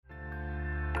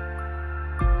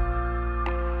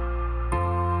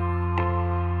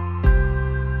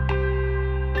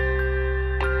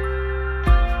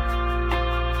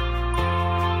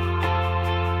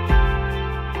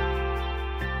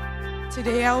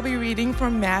Today I'll be reading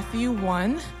from Matthew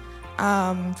 1,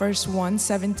 verse 1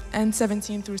 and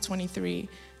 17 through 23.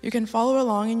 You can follow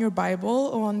along in your Bible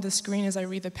or on the screen as I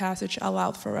read the passage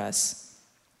aloud for us.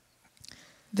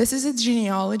 This is a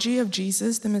genealogy of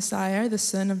Jesus, the Messiah, the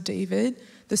son of David,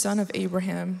 the son of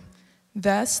Abraham.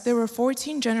 Thus, there were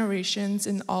 14 generations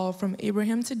in all from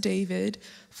Abraham to David,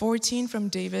 14 from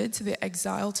David to the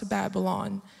exile to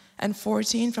Babylon, and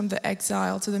 14 from the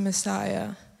exile to the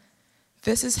Messiah.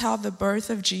 This is how the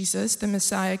birth of Jesus, the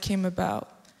Messiah, came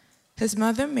about. His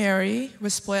mother Mary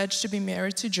was pledged to be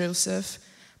married to Joseph,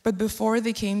 but before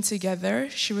they came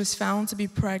together, she was found to be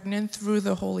pregnant through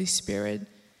the Holy Spirit.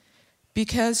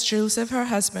 Because Joseph, her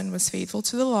husband, was faithful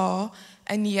to the law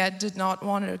and yet did not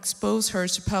want to expose her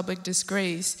to public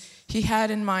disgrace, he had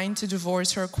in mind to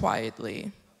divorce her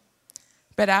quietly.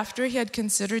 But after he had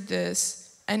considered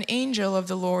this, an angel of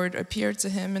the Lord appeared to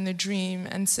him in a dream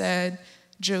and said,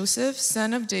 "Joseph,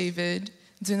 son of David,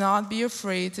 do not be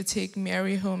afraid to take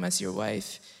Mary home as your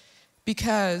wife,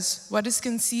 because what is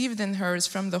conceived in her is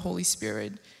from the Holy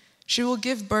Spirit. She will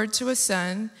give birth to a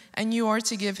son, and you are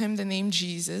to give him the name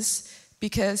Jesus,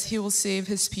 because he will save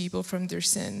his people from their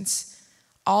sins."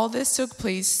 All this took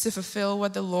place to fulfill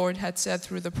what the Lord had said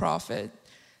through the prophet.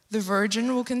 The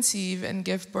virgin will conceive and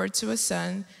give birth to a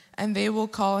son, and they will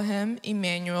call him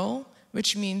Emmanuel,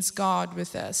 which means God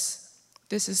with us.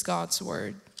 This is God's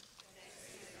word.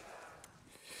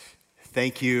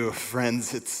 Thank you,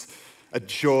 friends. It's a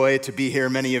joy to be here.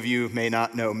 Many of you may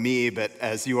not know me, but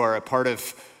as you are a part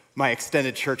of my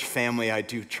extended church family, I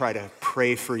do try to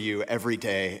pray for you every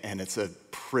day, and it's a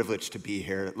privilege to be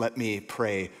here. Let me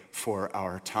pray for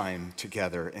our time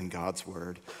together in God's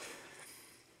word.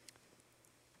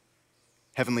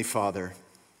 Heavenly Father,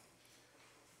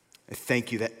 I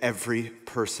thank you that every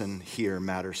person here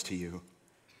matters to you.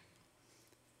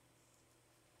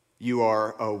 You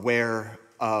are aware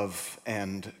of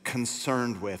and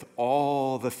concerned with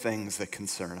all the things that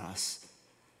concern us.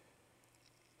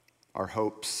 Our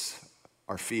hopes,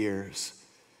 our fears.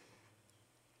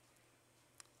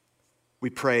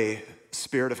 We pray,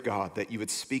 Spirit of God, that you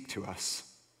would speak to us,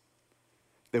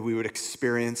 that we would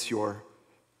experience your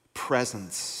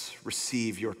presence,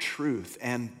 receive your truth,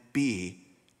 and be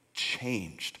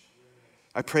changed.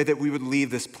 I pray that we would leave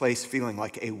this place feeling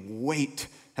like a weight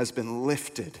has been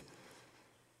lifted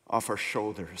off our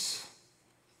shoulders,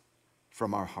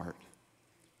 from our heart,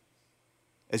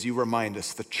 as you remind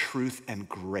us the truth and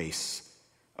grace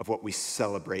of what we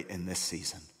celebrate in this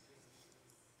season,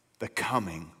 the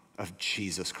coming of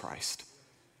Jesus Christ.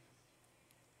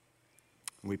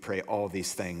 We pray all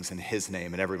these things in his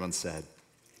name, and everyone said,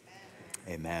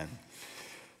 Amen.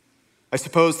 I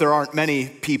suppose there aren't many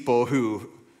people who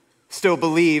still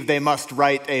believe they must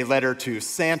write a letter to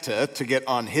Santa to get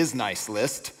on his nice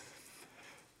list.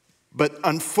 But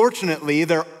unfortunately,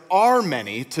 there are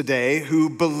many today who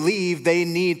believe they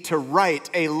need to write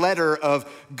a letter of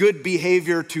good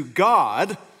behavior to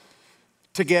God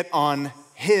to get on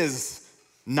his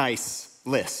nice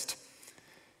list.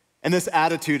 And this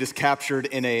attitude is captured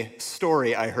in a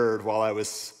story I heard while I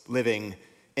was living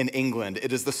in England.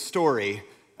 It is the story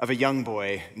of a young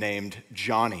boy named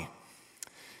Johnny.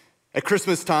 At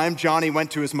Christmas time, Johnny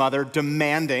went to his mother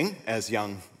demanding, as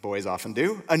young boys often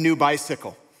do, a new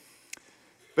bicycle.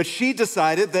 But she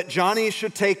decided that Johnny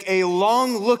should take a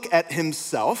long look at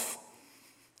himself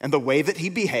and the way that he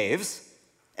behaves,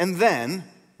 and then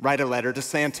write a letter to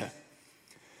Santa.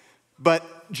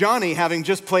 But Johnny, having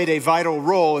just played a vital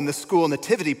role in the school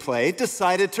nativity play,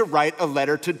 decided to write a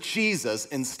letter to Jesus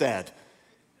instead.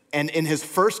 And in his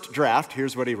first draft,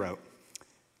 here's what he wrote.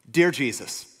 "Dear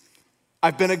Jesus,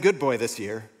 I've been a good boy this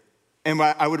year, and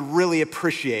I would really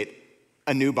appreciate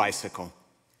a new bicycle.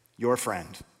 Your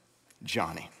friend,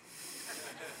 Johnny."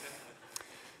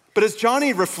 But as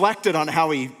Johnny reflected on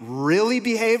how he really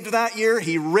behaved that year,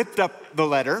 he ripped up the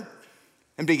letter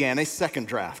and began a second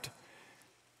draft.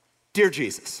 "Dear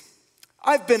Jesus,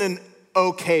 I've been an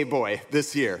okay boy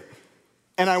this year,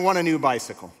 and I want a new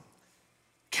bicycle.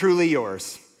 Truly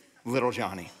yours, little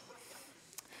Johnny."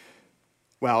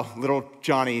 Well, little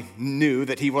Johnny knew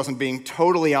that he wasn't being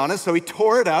totally honest, so he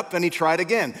tore it up and he tried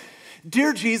again.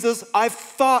 "Dear Jesus, I've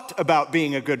thought about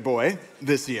being a good boy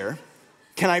this year.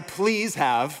 Can I please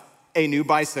have a new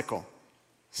bicycle?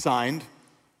 Signed,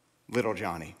 little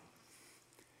Johnny."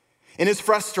 In his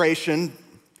frustration,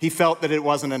 he felt that it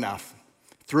wasn't enough.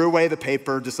 Threw away the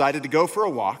paper, decided to go for a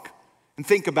walk and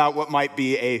think about what might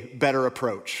be a better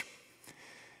approach.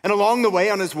 And along the way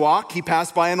on his walk, he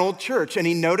passed by an old church and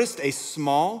he noticed a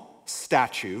small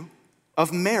statue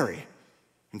of Mary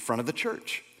in front of the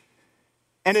church.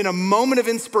 And in a moment of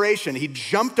inspiration, he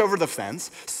jumped over the fence,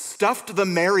 stuffed the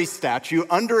Mary statue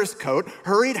under his coat,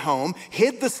 hurried home,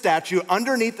 hid the statue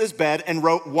underneath his bed, and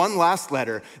wrote one last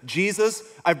letter. Jesus,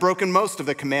 I've broken most of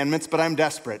the commandments, but I'm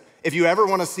desperate. If you ever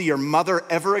want to see your mother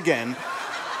ever again,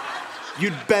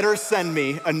 you'd better send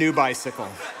me a new bicycle.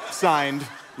 Signed,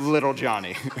 Little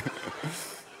Johnny.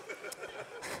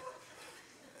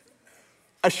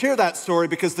 I share that story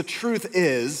because the truth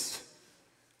is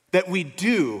that we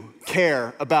do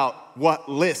care about what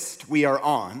list we are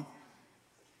on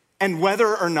and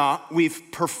whether or not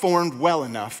we've performed well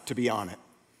enough to be on it.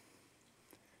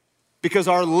 Because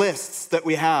our lists that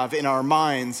we have in our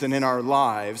minds and in our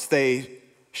lives, they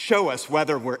show us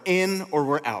whether we're in or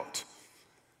we're out,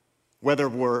 whether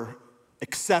we're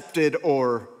accepted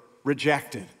or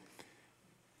rejected.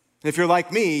 And if you're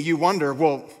like me, you wonder,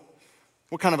 well,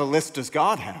 what kind of a list does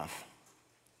God have?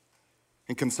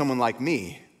 And can someone like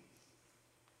me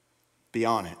be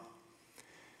on it?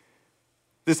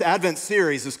 This Advent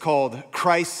series is called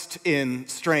Christ in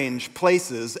Strange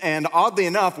Places, and oddly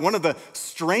enough, one of the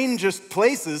strangest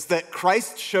places that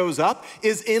Christ shows up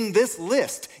is in this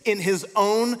list, in his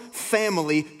own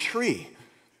family tree.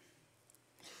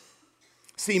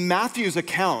 See, Matthew's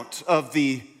account of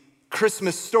the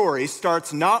Christmas story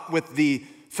starts not with the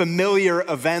familiar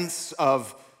events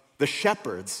of the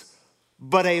shepherds,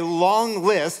 but a long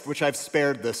list, which I've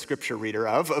spared the scripture reader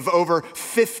of over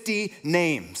 50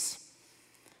 names.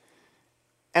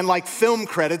 And like film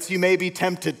credits, you may be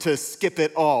tempted to skip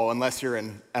it all unless you're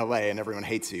in LA and everyone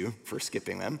hates you for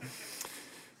skipping them.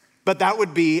 But that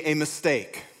would be a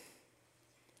mistake,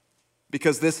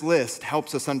 because this list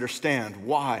helps us understand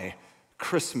why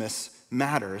Christmas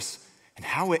matters and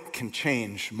how it can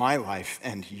change my life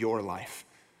and your life.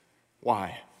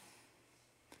 Why?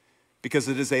 Because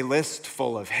it is a list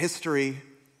full of history,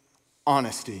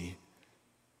 honesty,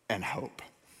 and hope.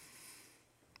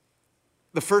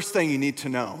 The first thing you need to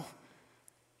know,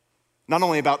 not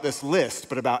only about this list,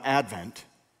 but about Advent,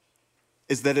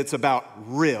 is that it's about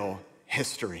real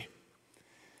history.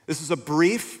 This is a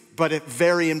brief but a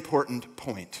very important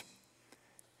point.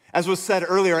 As was said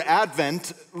earlier,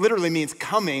 Advent literally means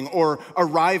coming or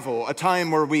arrival, a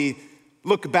time where we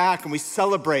look back and we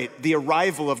celebrate the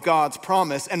arrival of God's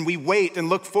promise, and we wait and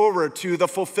look forward to the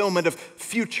fulfillment of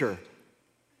future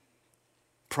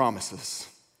promises.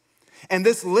 And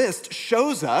this list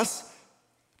shows us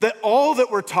that all that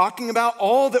we're talking about,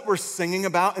 all that we're singing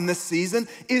about in this season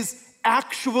is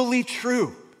actually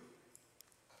true.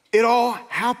 It all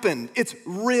happened. It's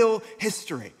real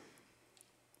history.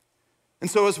 And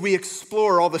so as we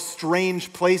explore all the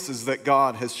strange places that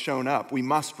God has shown up, we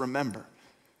must remember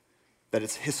that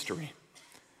it's history.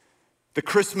 The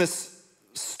Christmas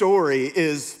story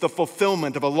is the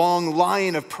fulfillment of a long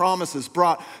line of promises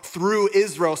brought through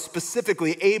Israel,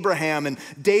 specifically Abraham and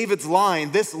David's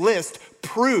line. This list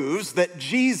proves that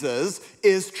Jesus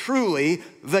is truly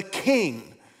the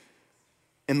king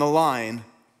in the line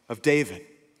of David.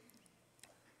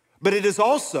 But it is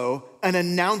also an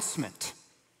announcement.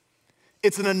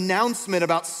 It's an announcement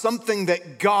about something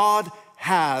that God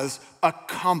has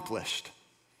accomplished.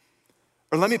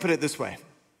 Or let me put it this way.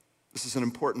 This is an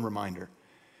important reminder.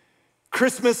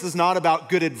 Christmas is not about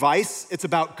good advice, it's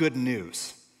about good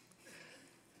news.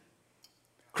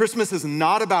 Christmas is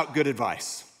not about good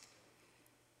advice.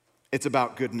 It's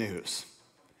about good news.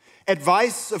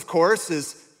 Advice, of course,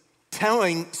 is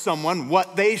telling someone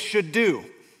what they should do.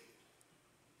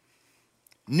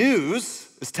 News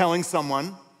is telling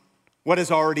someone what has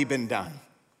already been done.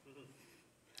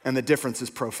 And the difference is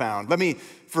profound. Let me,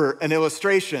 for an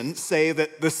illustration, say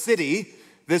that the city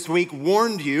this week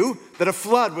warned you that a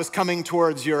flood was coming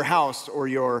towards your house or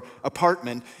your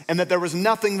apartment, and that there was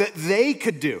nothing that they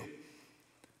could do.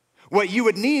 What you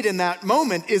would need in that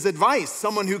moment is advice,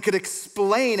 someone who could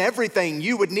explain everything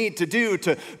you would need to do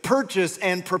to purchase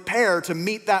and prepare to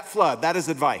meet that flood. That is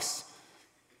advice.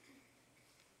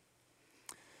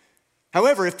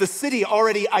 However, if the city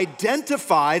already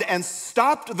identified and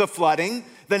stopped the flooding,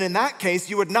 then in that case,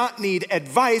 you would not need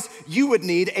advice. You would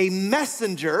need a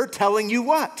messenger telling you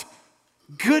what?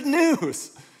 Good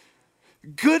news.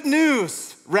 Good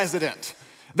news, resident.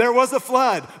 There was a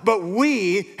flood, but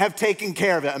we have taken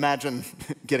care of it. Imagine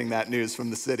getting that news from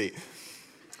the city.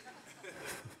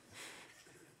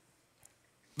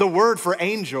 The word for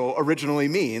angel originally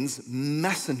means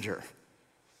messenger.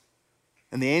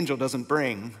 And the angel doesn't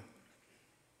bring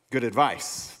good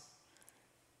advice.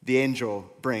 The angel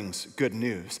brings good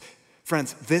news.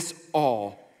 Friends, this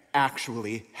all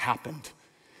actually happened.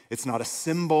 It's not a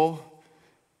symbol.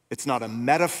 It's not a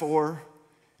metaphor.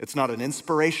 It's not an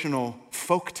inspirational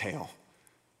folktale.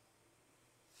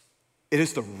 It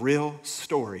is the real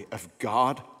story of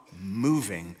God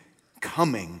moving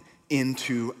coming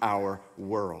into our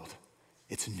world.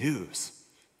 It's news.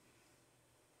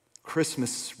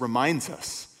 Christmas reminds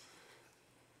us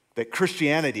that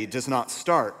Christianity does not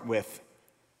start with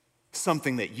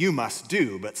something that you must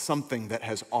do, but something that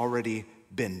has already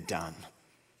been done.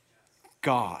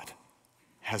 God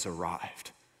has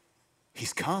arrived.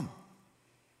 He's come.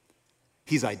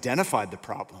 He's identified the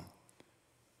problem,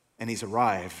 and he's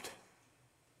arrived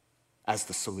as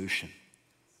the solution.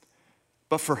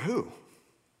 But for who?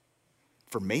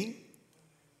 For me?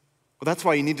 Well, that's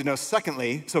why you need to know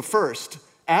secondly. So first,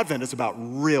 Advent is about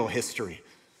real history.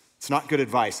 It's not good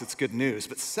advice, it's good news.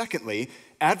 But secondly,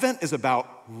 Advent is about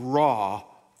raw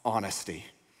honesty.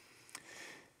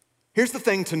 Here's the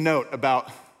thing to note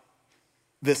about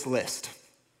this list.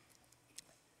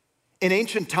 In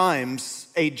ancient times,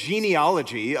 a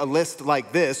genealogy, a list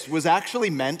like this, was actually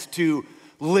meant to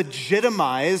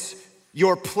legitimize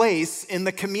your place in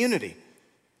the community.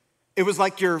 It was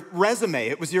like your resume,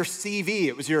 it was your CV,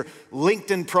 it was your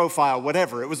LinkedIn profile,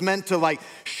 whatever. It was meant to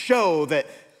show that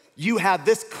you had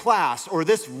this class or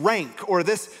this rank or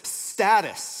this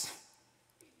status.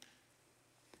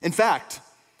 In fact,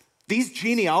 these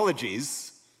genealogies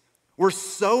were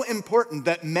so important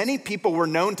that many people were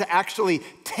known to actually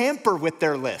tamper with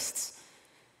their lists.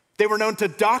 They were known to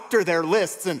doctor their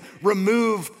lists and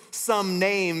remove some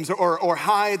names or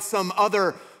hide some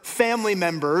other family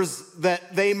members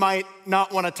that they might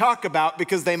not want to talk about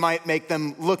because they might make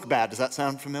them look bad. Does that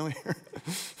sound familiar?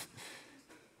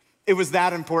 It was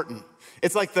that important.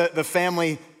 It's like the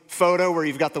family photo where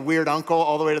you've got the weird uncle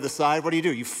all the way to the side. What do?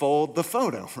 You fold the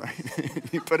photo,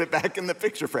 right? You put it back in the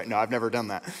picture frame. No, I've never done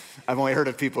that. I've only heard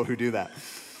of people who do that.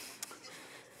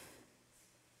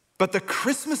 But the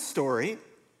Christmas story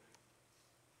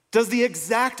does the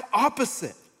exact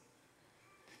opposite.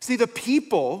 See, the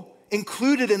people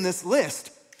included in this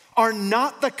list are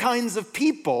not the kinds of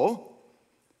people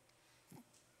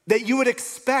that you would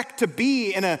expect to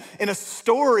be in a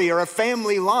story or a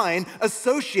family line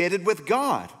associated with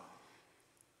God.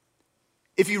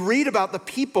 If you read about the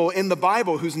people in the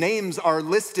Bible whose names are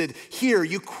listed here,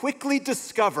 you quickly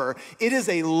discover it is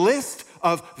a list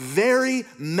of very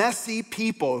messy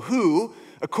people who,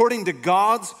 according to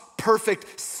God's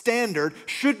perfect standard,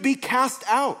 should be cast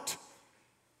out.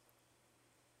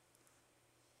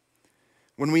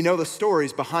 When we know the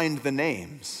stories behind the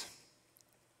names,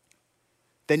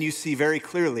 then you see very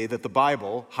clearly that the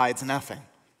Bible hides nothing.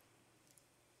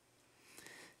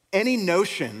 Any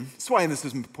notion, that's why this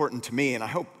is important to me, and I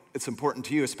hope it's important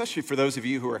to you, especially for those of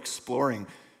you who are exploring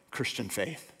Christian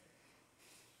faith.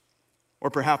 Or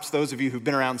perhaps those of you who've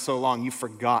been around so long, you've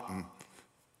forgotten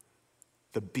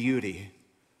the beauty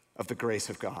of the grace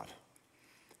of God.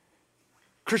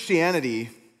 Christianity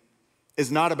is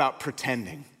not about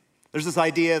pretending. There's this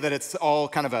idea that it's all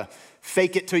kind of a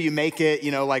fake it till you make it,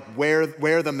 like wear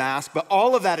the mask, but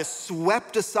all of that is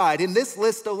swept aside in this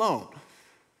list alone.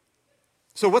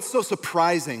 So what's so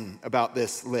surprising about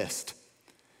this list?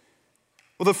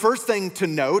 Well, the first thing to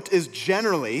note is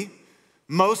generally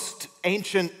most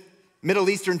ancient Middle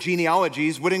Eastern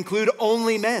genealogies would include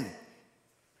only men.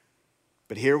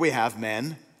 But here we have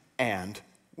men and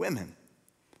women.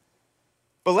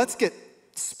 But let's get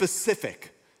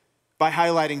specific by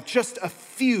highlighting just a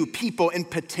few people in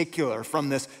particular from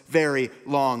this very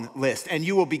long list. And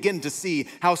you will begin to see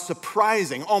how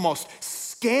surprising, almost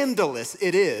scandalous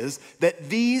it is that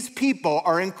these people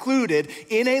are included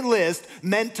in a list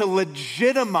meant to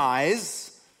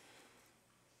legitimize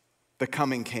the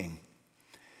coming king.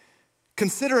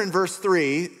 Consider in verse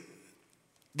 3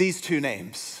 these two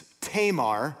names,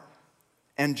 Tamar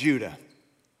and Judah.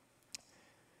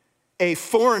 A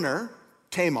foreigner,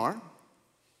 Tamar,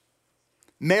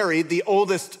 married the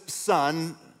oldest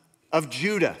son of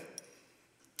Judah.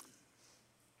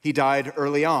 He died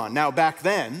early on. Now, back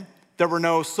then, there were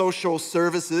no social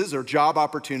services or job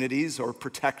opportunities or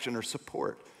protection or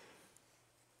support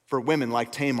for women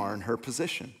like Tamar in her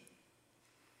position.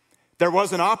 There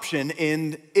was an option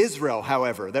in Israel,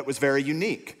 however, that was very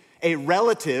unique. A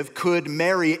relative could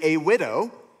marry a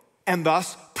widow and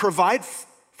thus provide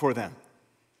for them.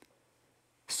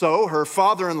 So her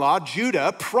father-in-law,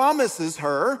 Judah, promises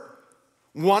her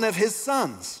one of his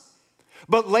sons.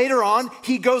 But later on,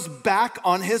 he goes back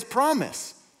on his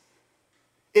promise.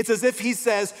 It's as if he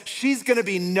says, she's going to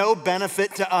be no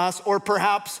benefit to us, or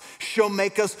perhaps she'll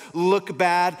make us look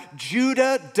bad.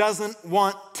 Judah doesn't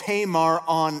want Tamar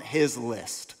on his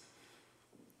list.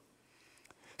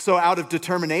 So out of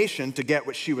determination to get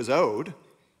what she was owed,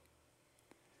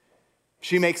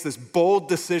 she makes this bold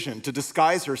decision to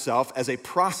disguise herself as a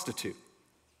prostitute.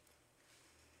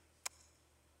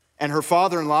 And her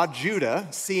father-in-law, Judah,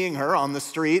 seeing her on the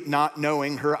street, not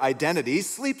knowing her identity,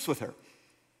 sleeps with her.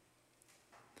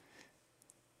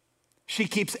 She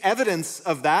keeps evidence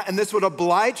of that, and this would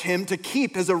oblige him to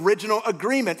keep his original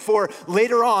agreement, for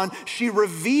later on, she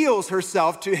reveals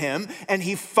herself to him, and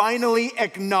he finally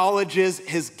acknowledges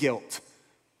his guilt.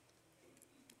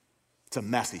 It's a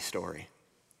messy story.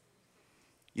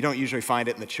 You don't usually find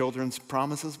it in the children's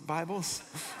promises Bibles.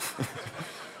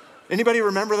 Anybody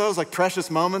remember those, like precious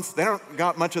moments? They don't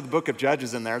got much of the book of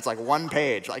Judges in there. It's like one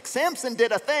page, like Samson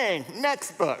did a thing,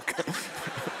 next book.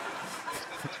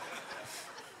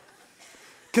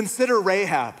 Consider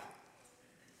Rahab,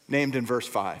 named in verse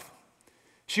 5.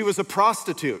 She was a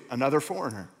prostitute, another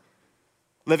foreigner,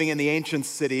 living in the ancient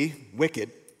city,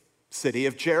 wicked city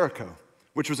of Jericho,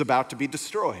 which was about to be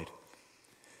destroyed.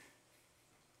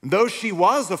 Though she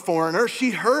was a foreigner,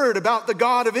 she heard about the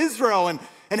God of Israel and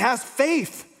has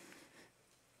faith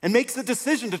and makes the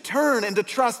decision to turn and to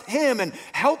trust him and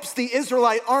helps the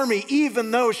Israelite army,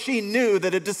 even though she knew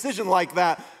that a decision like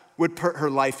that would put her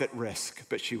life at risk,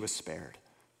 but she was spared.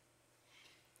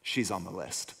 She's on the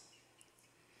list.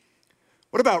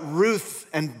 What about Ruth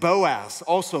and Boaz,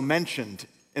 also mentioned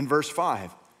in verse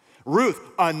 5? Ruth,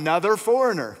 another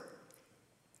foreigner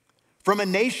from a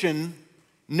nation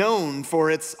known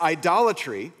for its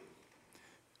idolatry,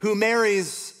 who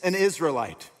marries an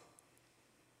Israelite.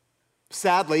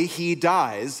 Sadly, he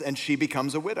dies and she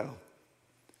becomes a widow.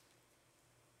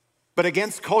 But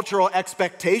against cultural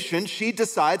expectation, she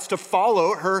decides to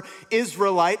follow her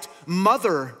Israelite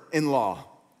mother-in-law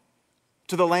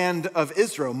to the land of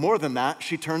Israel. More than that,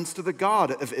 she turns to the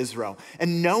God of Israel.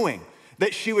 And knowing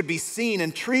that she would be seen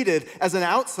and treated as an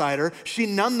outsider, she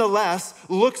nonetheless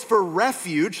looks for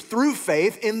refuge through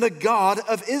faith in the God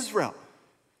of Israel.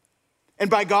 And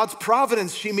by God's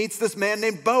providence, she meets this man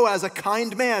named Boaz, a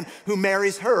kind man who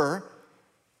marries her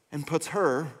and puts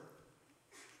her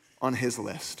on his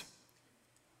list.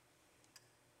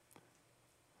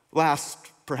 Last,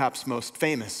 perhaps most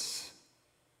famous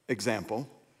example,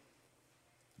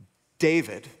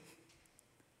 David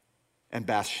and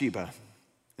Bathsheba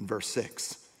in verse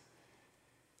 6.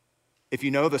 If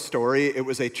you know the story, it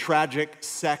was a tragic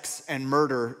sex and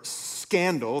murder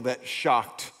scandal that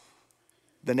shocked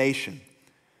the nation,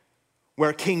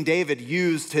 where King David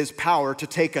used his power to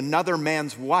take another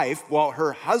man's wife while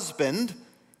her husband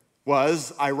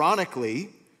was, ironically,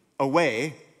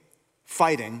 away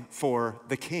fighting for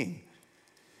the king.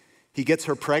 He gets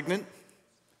her pregnant,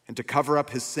 and to cover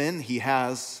up his sin, he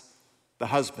has the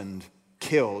husband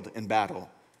killed in battle,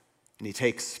 and he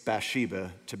takes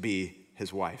Bathsheba to be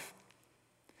his wife.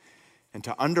 And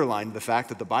to underline the fact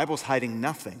that the Bible's hiding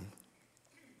nothing,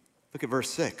 look at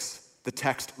verse 6. The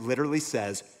text literally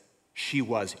says she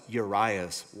was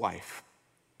Uriah's wife.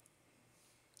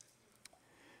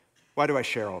 Why do I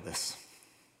share all this?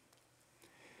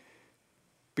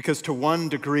 Because to one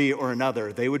degree or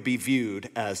another, they would be viewed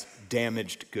as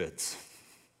damaged goods.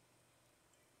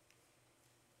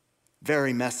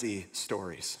 Very messy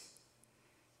stories.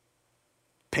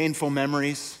 Painful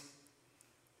memories,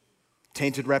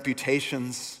 tainted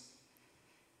reputations,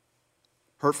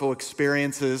 hurtful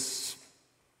experiences,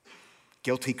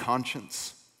 guilty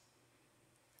conscience.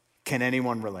 Can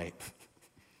anyone relate?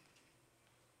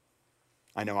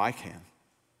 I know I can.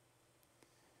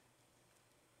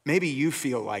 Maybe you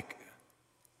feel like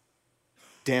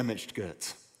damaged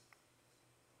goods.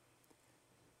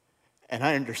 And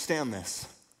I understand this.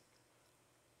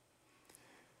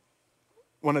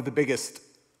 One of the biggest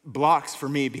blocks for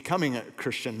me becoming a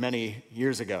Christian many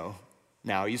years ago,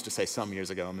 now I used to say some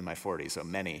years ago, I'm in my 40s, so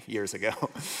many years ago.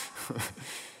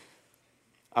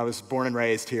 I was born and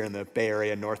raised here in the Bay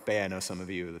Area, North Bay. I know some of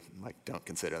you don't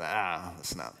consider that.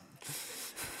 That's not.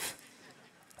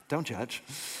 Don't judge.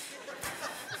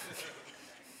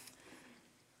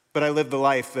 But I lived the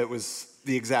life that was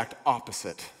the exact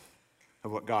opposite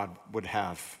of what God would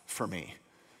have for me.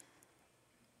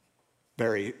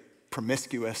 Very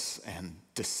promiscuous and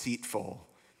deceitful,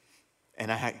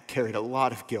 and I had carried a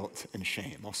lot of guilt and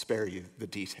shame. I'll spare you the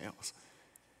details.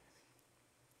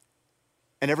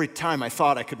 And every time I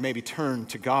thought I could maybe turn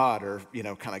to God or,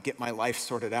 kind of get my life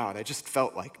sorted out, I just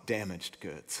felt like damaged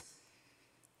goods.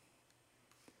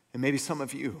 And maybe some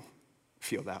of you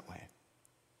feel that way.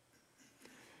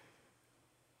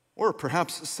 Or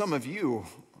perhaps some of you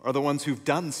are the ones who've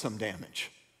done some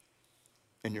damage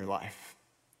in your life.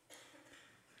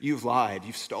 You've lied,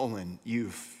 you've stolen,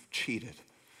 you've cheated.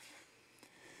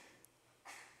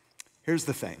 Here's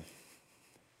the thing.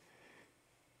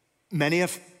 Many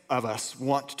of us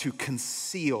want to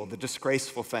conceal the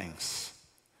disgraceful things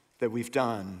that we've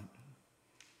done,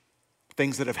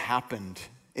 things that have happened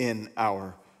in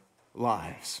our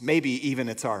lives. Maybe even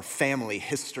it's our family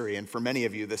history, and for many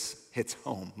of you, this hits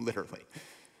home, literally.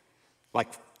 Like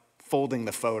folding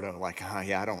the photo, like,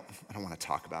 I don't want to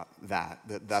talk about that.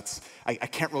 I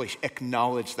can't really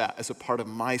acknowledge that as a part of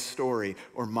my story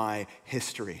or my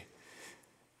history.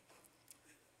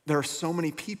 There are so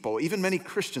many people, even many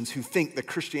Christians, who think that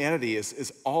Christianity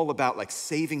is all about like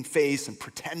saving face and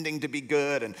pretending to be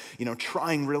good and,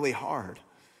 trying really hard.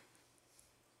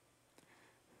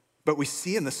 But we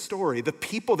see in the story, the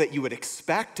people that you would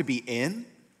expect to be in,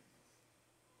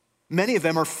 many of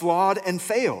them are flawed and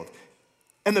failed.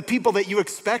 And the people that you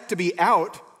expect to be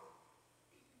out,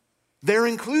 they're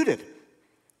included.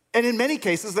 And in many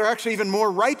cases, they're actually even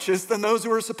more righteous than those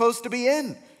who are supposed to be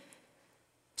in.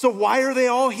 So why are they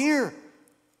all here?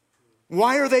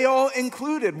 Why are they all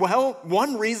included? Well,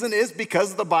 one reason is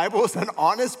because the Bible is an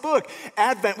honest book.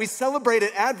 Advent, we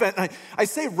celebrated Advent. And I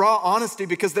say raw honesty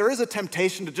because there is a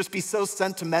temptation to just be so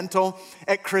sentimental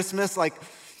at Christmas, like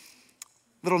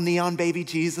little neon baby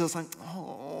Jesus, like,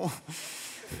 oh,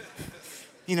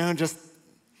 just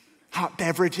hot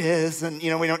beverages, and,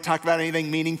 we don't talk about anything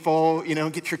meaningful,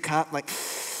 get your cup, like,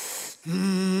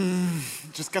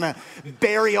 just gonna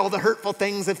bury all the hurtful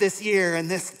things of this year in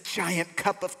this giant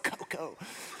cup of cocoa.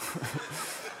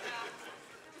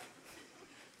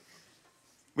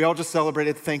 We all just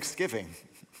celebrated Thanksgiving.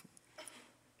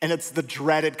 And it's the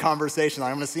dreaded conversation.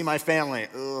 I'm gonna see my family.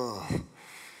 Ugh,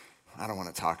 I don't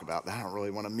wanna talk about that. I don't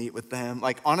really wanna meet with them.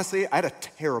 Like, honestly, I had a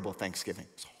terrible Thanksgiving.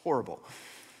 It's horrible.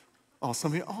 Oh,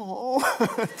 somebody,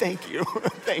 thank you,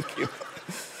 thank you.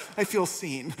 I feel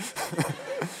seen.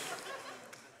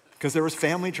 Because there was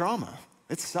family drama.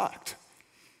 It sucked.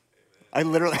 I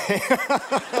literally,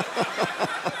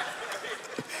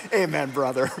 amen,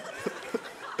 brother.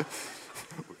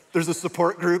 There's a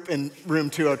support group in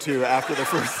room 202 after the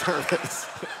first service.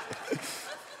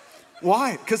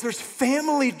 Why? Because there's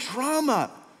family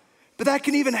drama. But that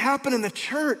can even happen in the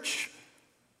church.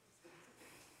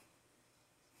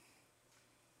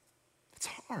 It's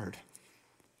hard.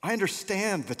 I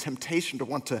understand the temptation to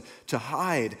want to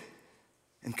hide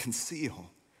and conceal.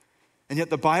 And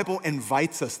yet the Bible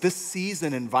invites us, this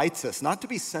season invites us, not to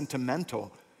be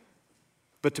sentimental,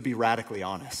 but to be radically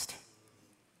honest.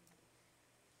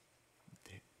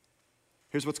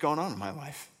 Here's what's going on in my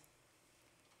life.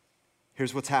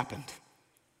 Here's what's happened.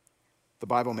 The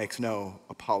Bible makes no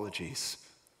apologies.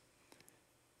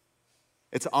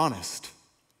 It's honest.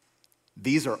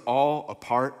 These are all a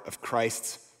part of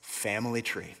Christ's family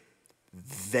tree.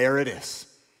 There it is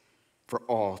for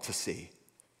all to see.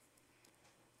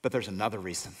 But there's another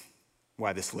reason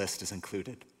why this list is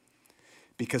included.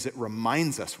 Because it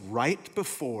reminds us right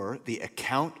before the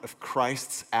account of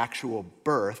Christ's actual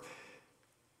birth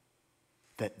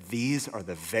that these are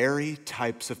the very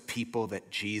types of people that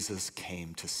Jesus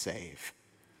came to save.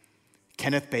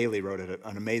 Kenneth Bailey wrote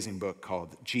an amazing book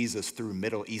called Jesus Through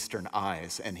Middle Eastern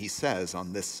Eyes, and he says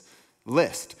on this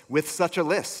list, with such a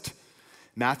list,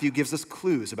 Matthew gives us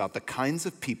clues about the kinds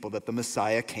of people that the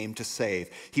Messiah came to save.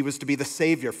 He was to be the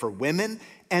Savior for women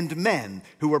and men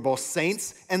who were both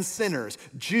saints and sinners,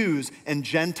 Jews and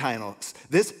Gentiles.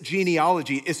 This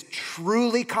genealogy is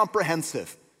truly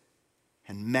comprehensive,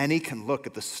 and many can look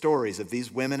at the stories of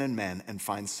these women and men and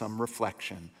find some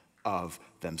reflection of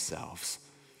themselves.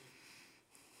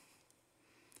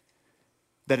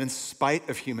 That in spite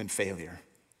of human failure,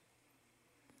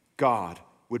 God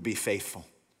would be faithful.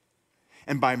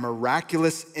 And by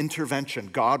miraculous intervention,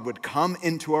 God would come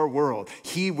into our world.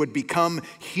 He would become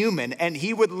human, and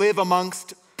he would live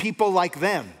amongst people like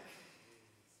them,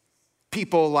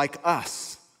 people like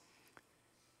us.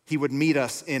 He would meet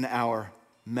us in our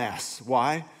mess.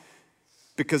 Why?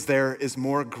 Because there is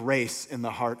more grace in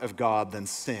the heart of God than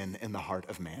sin in the heart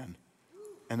of man.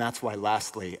 And that's why,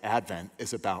 lastly, Advent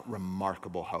is about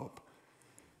remarkable hope.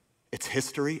 It's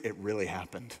history, it really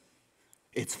happened.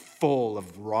 It's full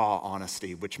of raw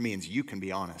honesty, which means you can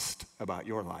be honest about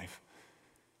your life.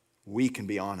 We can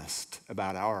be honest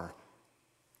about our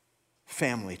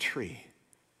family tree.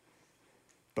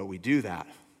 But we do that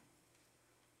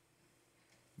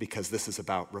because this is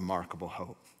about remarkable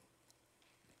hope.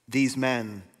 These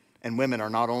men and women are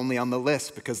not only on the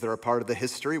list because they're a part of the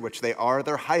history, which they are,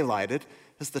 they're highlighted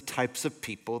as the types of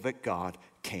people that God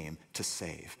came to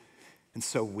save. And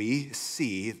so we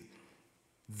see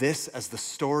this as the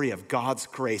story of God's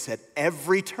grace at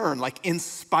every turn, like in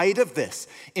spite of this,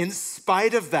 in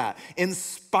spite of that, in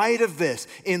spite of this,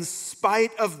 in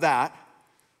spite of that,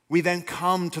 we then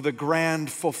come to the grand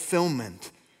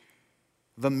fulfillment,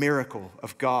 the miracle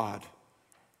of God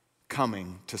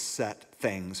coming to set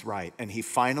things right. And he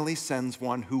finally sends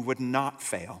one who would not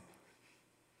fail,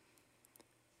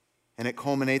 And it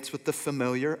culminates with the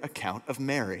familiar account of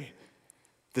Mary,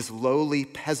 this lowly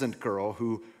peasant girl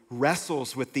who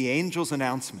wrestles with the angel's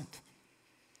announcement,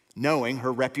 knowing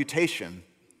her reputation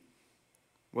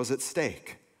was at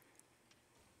stake.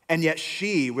 And yet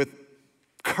she, with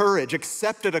courage,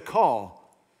 accepted a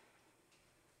call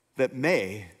that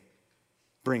may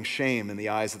bring shame in the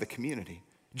eyes of the community.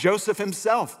 Joseph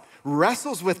himself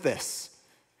wrestles with this.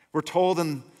 We're told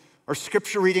in our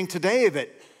scripture reading today that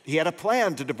he had a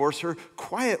plan to divorce her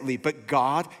quietly, but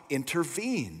God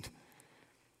intervened.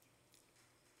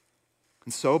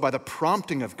 And so, by the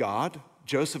prompting of God,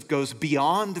 Joseph goes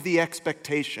beyond the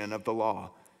expectation of the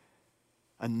law.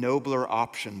 A nobler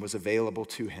option was available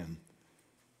to him: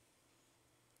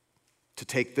 to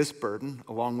take this burden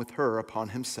along with her upon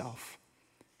himself,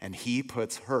 and he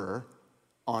puts her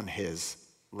on his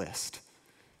list.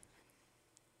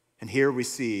 And here we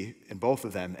see in both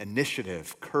of them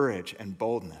initiative, courage, and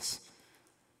boldness,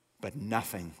 but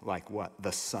nothing like what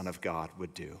the Son of God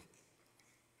would do.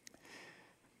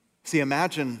 See,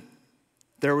 imagine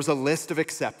there was a list of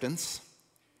acceptance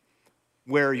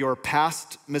where your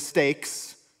past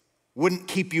mistakes wouldn't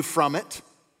keep you from it,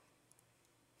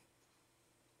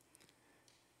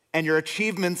 and your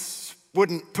achievements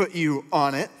wouldn't put you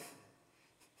on it.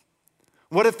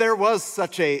 What if there was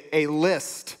such a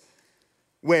list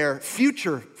where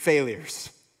future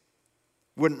failures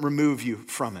wouldn't remove you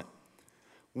from it?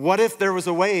 What if there was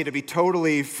a way to be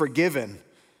totally forgiven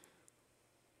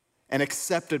and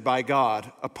accepted by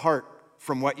God apart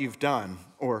from what you've done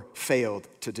or failed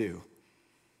to do?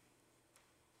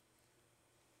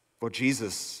 Well,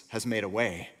 Jesus has made a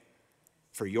way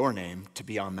for your name to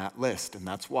be on that list, and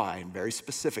that's why, and very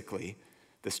specifically,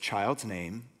 this child's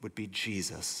name would be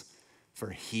Jesus, for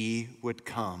he would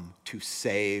come to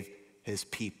save his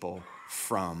people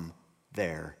from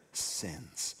their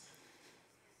sins.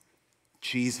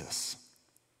 Jesus,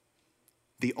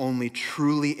 the only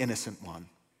truly innocent one,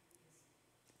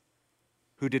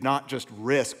 who did not just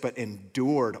risk but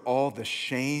endured all the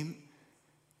shame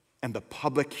and the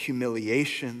public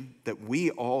humiliation that we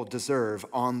all deserve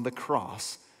on the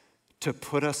cross to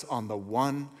put us on the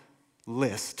one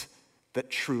list that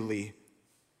truly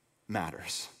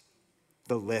matters,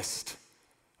 the list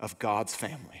of God's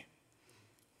family.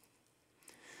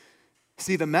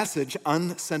 See, the message,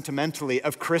 unsentimentally,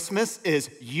 of Christmas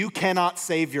is you cannot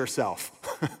save yourself.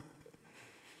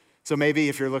 So maybe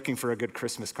if you're looking for a good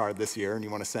Christmas card this year and you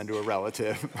want to send to a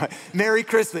relative, right? Merry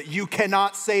Christmas, you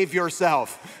cannot save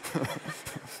yourself.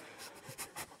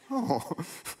 Oh.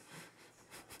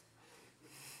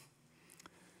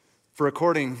 For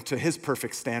according to his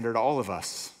perfect standard, all of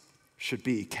us should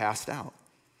be cast out.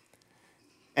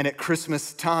 And at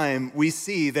Christmas time, we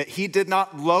see that he did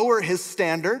not lower his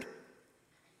standard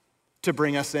to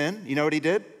bring us in. You know what he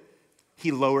did?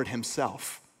 He lowered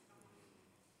himself.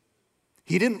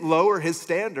 He didn't lower his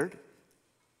standard.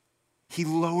 He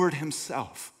lowered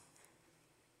himself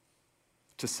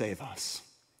to save us.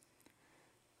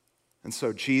 And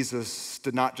so Jesus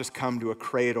did not just come to a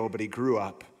cradle, but he grew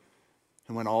up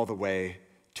and went all the way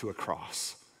to a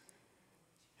cross.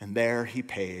 And there he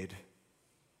paid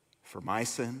for my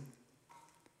sin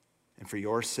and for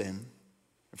your sin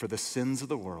and for the sins of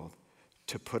the world,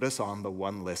 to put us on the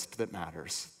one list that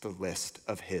matters, the list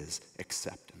of his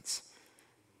acceptance.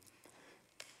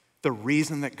 The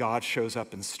reason that God shows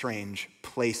up in strange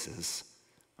places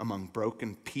among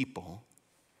broken people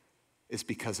is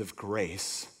because of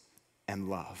grace and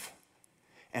love.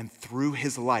 And through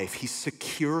his life, he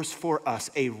secures for us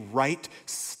a right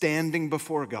standing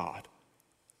before God.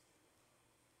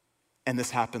 And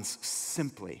this happens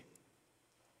simply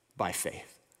by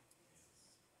faith.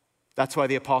 That's why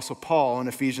the Apostle Paul in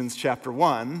Ephesians chapter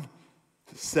 1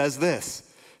 says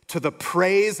this: to the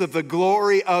praise of the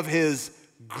glory of his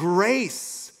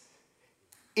grace,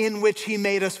 in which he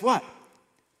made us what?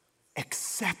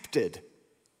 Accepted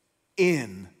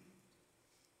in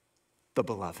the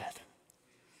beloved.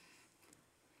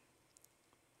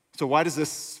 So why does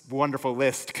this wonderful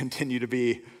list continue to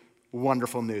be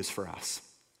wonderful news for us?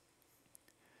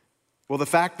 Well, the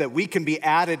fact that we can be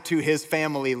added to his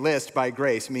family list by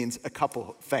grace means a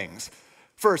couple things.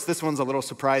 First, this one's a little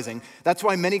surprising. That's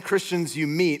why many Christians you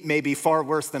meet may be far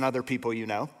worse than other people you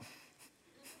know.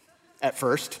 At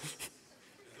first.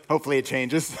 Hopefully it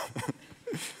changes.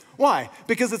 Why?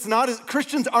 Because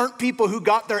Christians aren't people who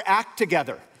got their act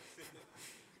together.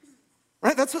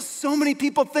 Right? That's what so many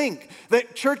people think.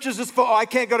 That church is just, I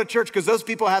can't go to church because those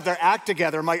people have their act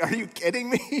together. I'm like, are you kidding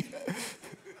me?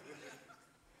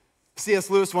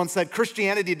 C.S. Lewis once said,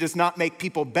 Christianity does not make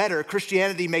people better.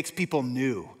 Christianity makes people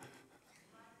new.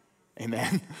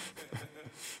 Amen.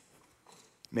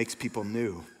 makes people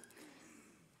new.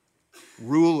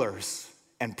 Rulers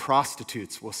and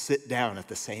prostitutes will sit down at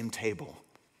the same table,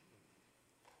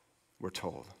 we're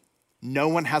told. No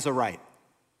one has a right,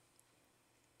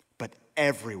 but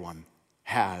everyone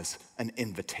has an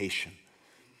invitation.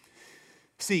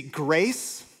 See,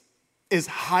 grace is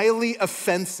highly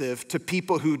offensive to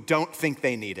people who don't think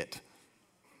they need it.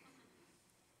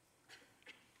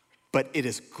 But it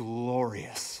is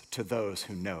glorious to those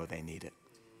who know they need it.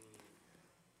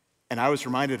 And I was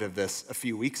reminded of this a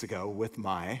few weeks ago with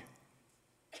my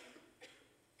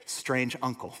strange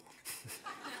uncle.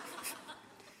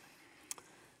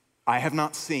 I have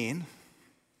not seen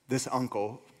this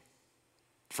uncle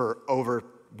for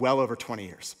well over 20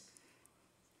 years.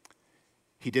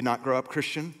 He did not grow up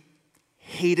Christian,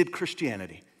 hated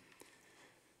Christianity,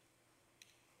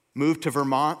 moved to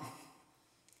Vermont,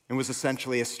 and was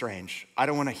essentially estranged. I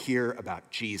don't want to hear about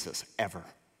Jesus ever.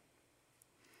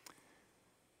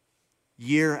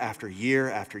 Year after year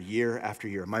after year after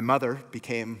year. My mother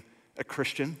became a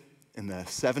Christian in the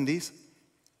 70s,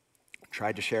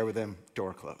 tried to share with him,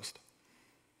 door closed.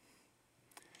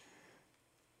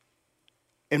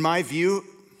 In my view,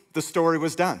 the story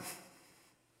was done.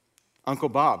 Uncle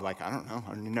Bob, I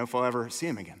don't even know if I'll ever see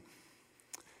him again.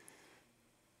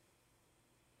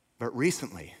 But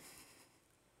recently,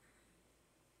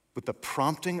 with the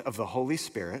prompting of the Holy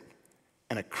Spirit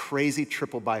and a crazy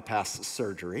triple bypass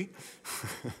surgery,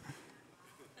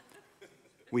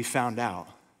 we found out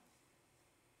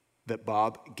that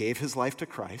Bob gave his life to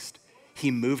Christ.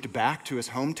 He moved back to his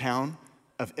hometown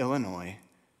of Illinois,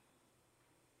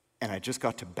 and I just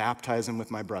got to baptize him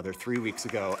with my brother 3 weeks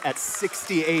ago at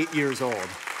 68 years old.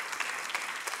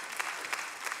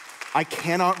 I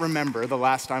cannot remember the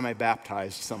last time I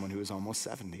baptized someone who was almost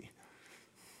 70.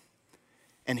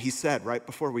 And he said, right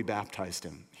before we baptized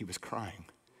him, he was crying.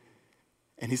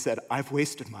 And he said, I've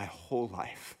wasted my whole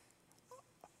life.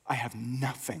 I have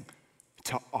nothing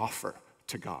to offer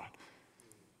to God.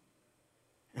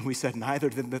 And we said, neither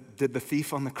did the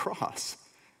thief on the cross.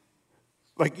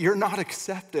 You're not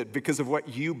accepted because of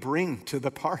what you bring to the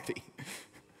party.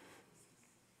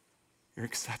 You're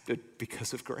accepted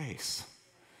because of grace.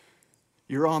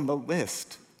 You're on the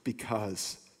list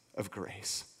because of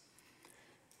grace.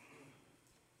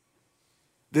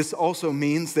 This also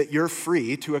means that you're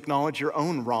free to acknowledge your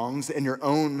own wrongs and your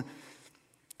own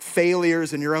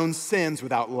failures and your own sins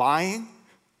without lying,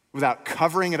 without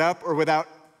covering it up, or without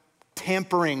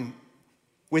tampering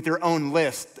with your own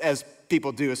list, as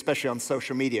people do, especially on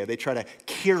social media. They try to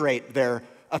curate their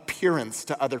appearance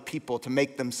to other people to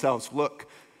make themselves look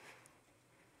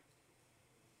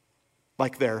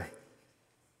like they're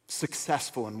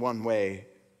successful in one way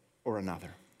or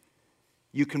another.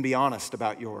 You can be honest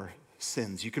about your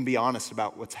sins. You can be honest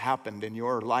about what's happened in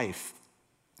your life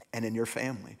and in your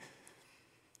family.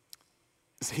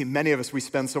 See, many of us, we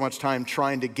spend so much time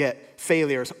trying to get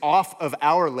failures off of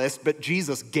our list, but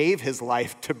Jesus gave his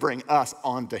life to bring us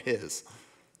onto his.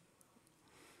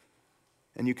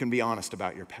 And you can be honest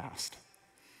about your past.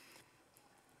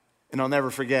 And I'll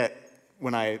never forget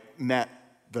when I met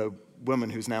the woman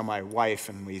who's now my wife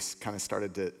and we kind of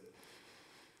started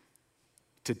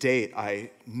to date,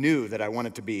 I knew that I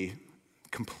wanted to be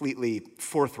completely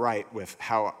forthright with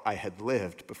how I had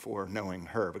lived before knowing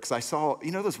her. Because I saw,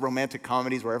 those romantic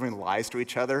comedies where everyone lies to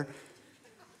each other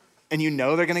and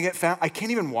they're gonna get found? I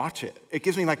can't even watch it. It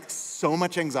gives me so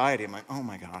much anxiety. I'm like, oh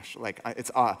my gosh,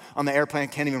 it's on the airplane, I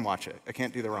can't even watch it. I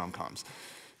can't do the rom-coms.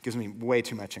 It gives me way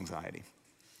too much anxiety.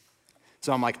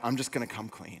 So I'm like, I'm just gonna come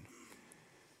clean.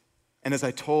 And as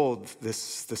I told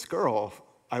this girl,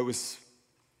 I was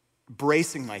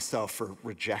bracing myself for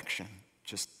rejection,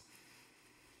 just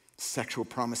sexual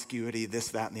promiscuity, this,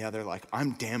 that, and the other.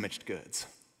 I'm damaged goods.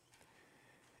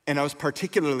 And I was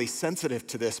particularly sensitive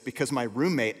to this because my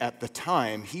roommate at the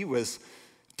time, he was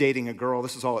dating a girl.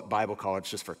 This was all at Bible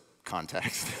college, just for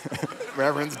context. Where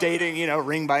everyone's dating,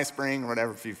 ring by spring or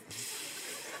whatever. If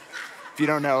you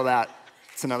don't know that,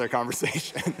 it's another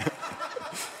conversation.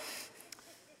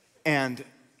 And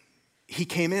he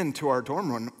came into our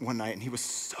dorm one night and he was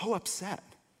so upset.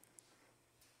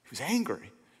 He was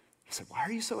angry. I said, why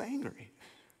are you so angry?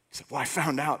 He said, well, I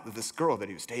found out that this girl that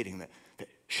he was dating, that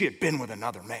she had been with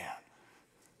another man.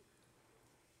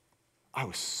 I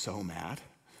was so mad.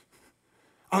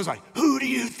 I was like, who do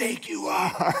you think you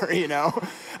are?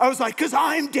 I was like, because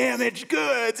I'm damaged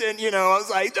goods. And, I was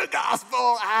like, the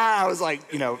gospel. I was like,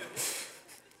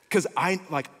 because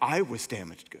I was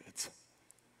damaged goods.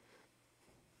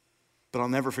 But I'll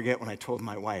never forget when I told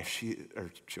my wife, she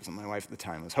wasn't my wife at the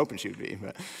time, I was hoping she would be,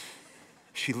 but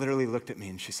she literally looked at me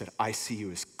and she said, I see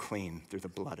you as clean through the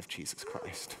blood of Jesus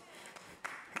Christ.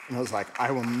 And I was like,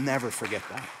 I will never forget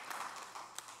that.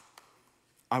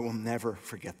 I will never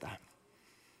forget that.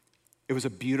 It was a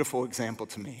beautiful example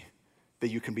to me that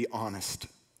you can be honest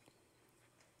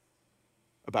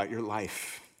about your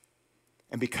life.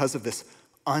 And because of this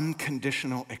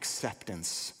unconditional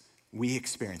acceptance, we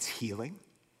experience healing.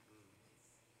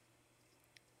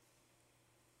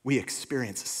 We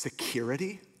experience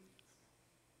security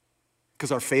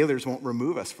because our failures won't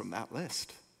remove us from that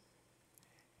list.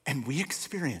 And we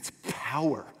experience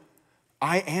power.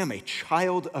 I am a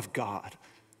child of God.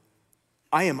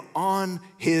 I am on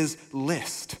his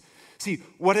list. See,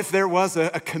 what if there was a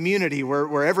community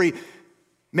where every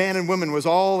man and woman was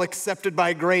all accepted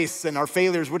by grace and our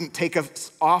failures wouldn't take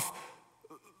us off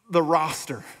the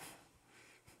roster?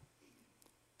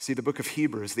 See, the book of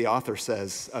Hebrews, the author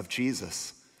says of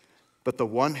Jesus, but the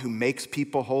one who makes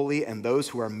people holy and those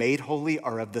who are made holy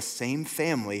are of the same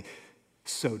family.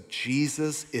 So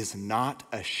Jesus is not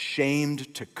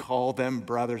ashamed to call them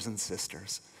brothers and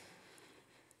sisters.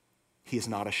 He is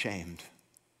not ashamed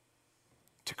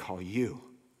to call you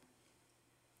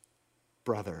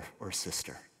brother or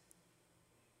sister.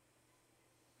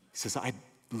 He says, I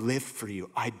lived for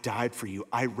you. I died for you.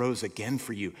 I rose again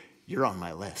for you. You're on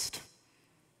my list.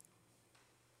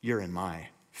 You're in my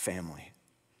family.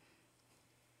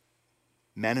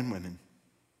 Men and women,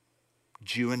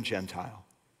 Jew and Gentile,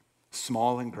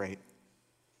 small and great,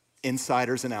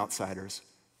 insiders and outsiders,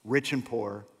 rich and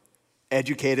poor,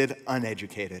 educated,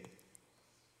 uneducated,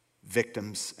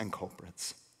 victims and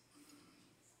culprits.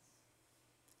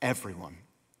 Everyone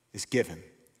is given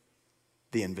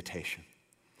the invitation.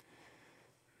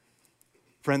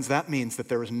 Friends, that means that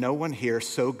there is no one here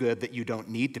so good that you don't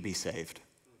need to be saved.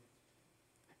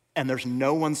 And there's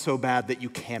no one so bad that you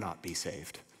cannot be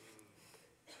saved.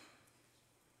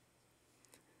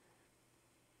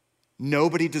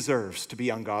 Nobody deserves to be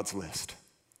on God's list,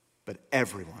 but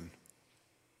everyone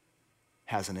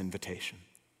has an invitation.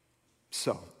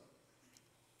 So,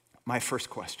 my first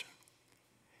question,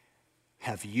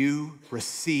 have you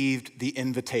received the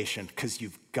invitation? Because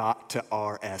you've got to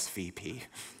RSVP.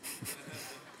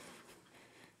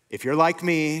 If you're like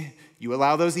me, you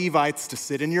allow those Evites to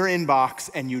sit in your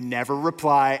inbox and you never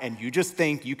reply and you just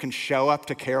think you can show up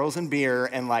to carols and beer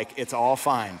and like it's all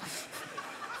fine.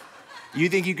 You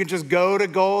think you can just go to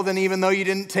Golden even though you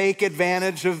didn't take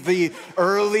advantage of the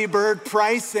early bird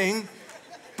pricing.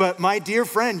 But my dear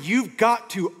friend, you've got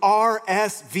to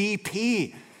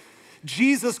RSVP.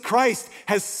 Jesus Christ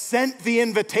has sent the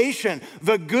invitation.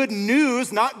 The good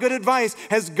news, not good advice,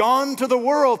 has gone to the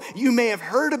world. You may have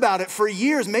heard about it for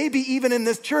years, maybe even in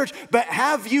this church, but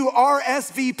have you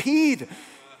RSVP'd?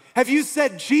 Have you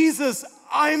said, Jesus,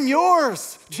 I'm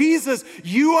yours. Jesus,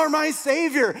 you are my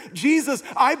Savior. Jesus,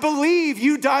 I believe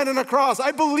you died on a cross.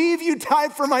 I believe you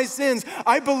died for my sins.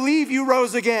 I believe you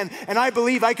rose again. And I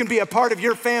believe I can be a part of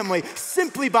your family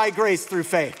simply by grace through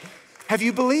faith. Have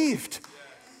you believed?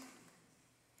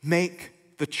 Make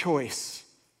the choice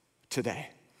today.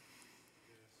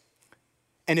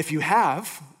 And if you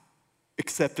have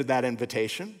accepted that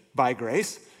invitation by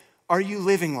grace, are you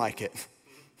living like it?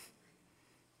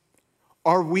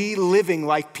 Are we living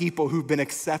like people who've been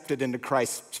accepted into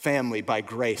Christ's family by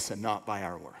grace and not by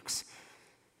our works?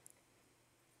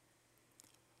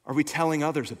 Are we telling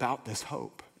others about this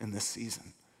hope in this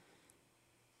season?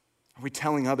 Are we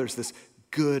telling others this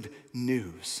good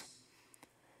news?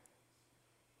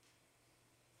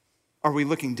 Are we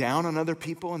looking down on other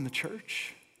people in the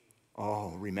church?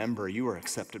 Oh, remember, you are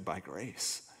accepted by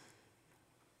grace.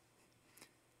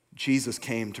 Jesus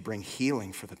came to bring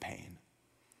healing for the pain.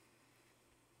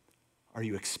 Are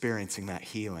you experiencing that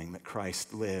healing that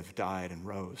Christ lived, died, and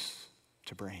rose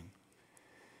to bring?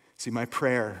 See, my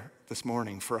prayer this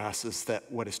morning for us is that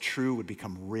what is true would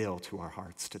become real to our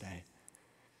hearts today.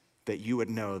 That you would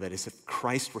know that as if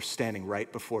Christ were standing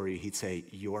right before you, he'd say,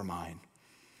 you're mine.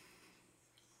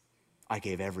 I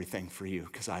gave everything for you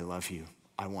because I love you.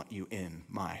 I want you in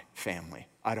my family.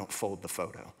 I don't fold the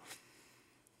photo.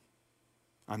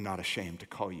 I'm not ashamed to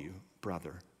call you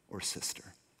brother or sister.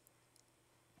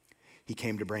 He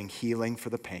came to bring healing for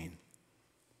the pain,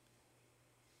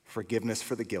 forgiveness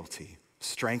for the guilty,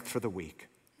 strength for the weak,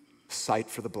 sight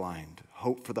for the blind,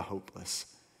 hope for the hopeless,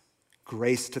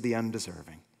 grace to the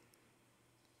undeserving,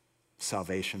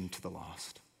 salvation to the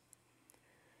lost.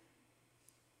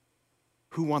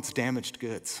 Who wants damaged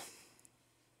goods?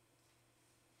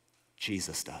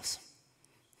 Jesus does.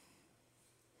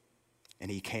 And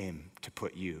he came to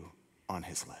put you on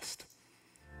his list.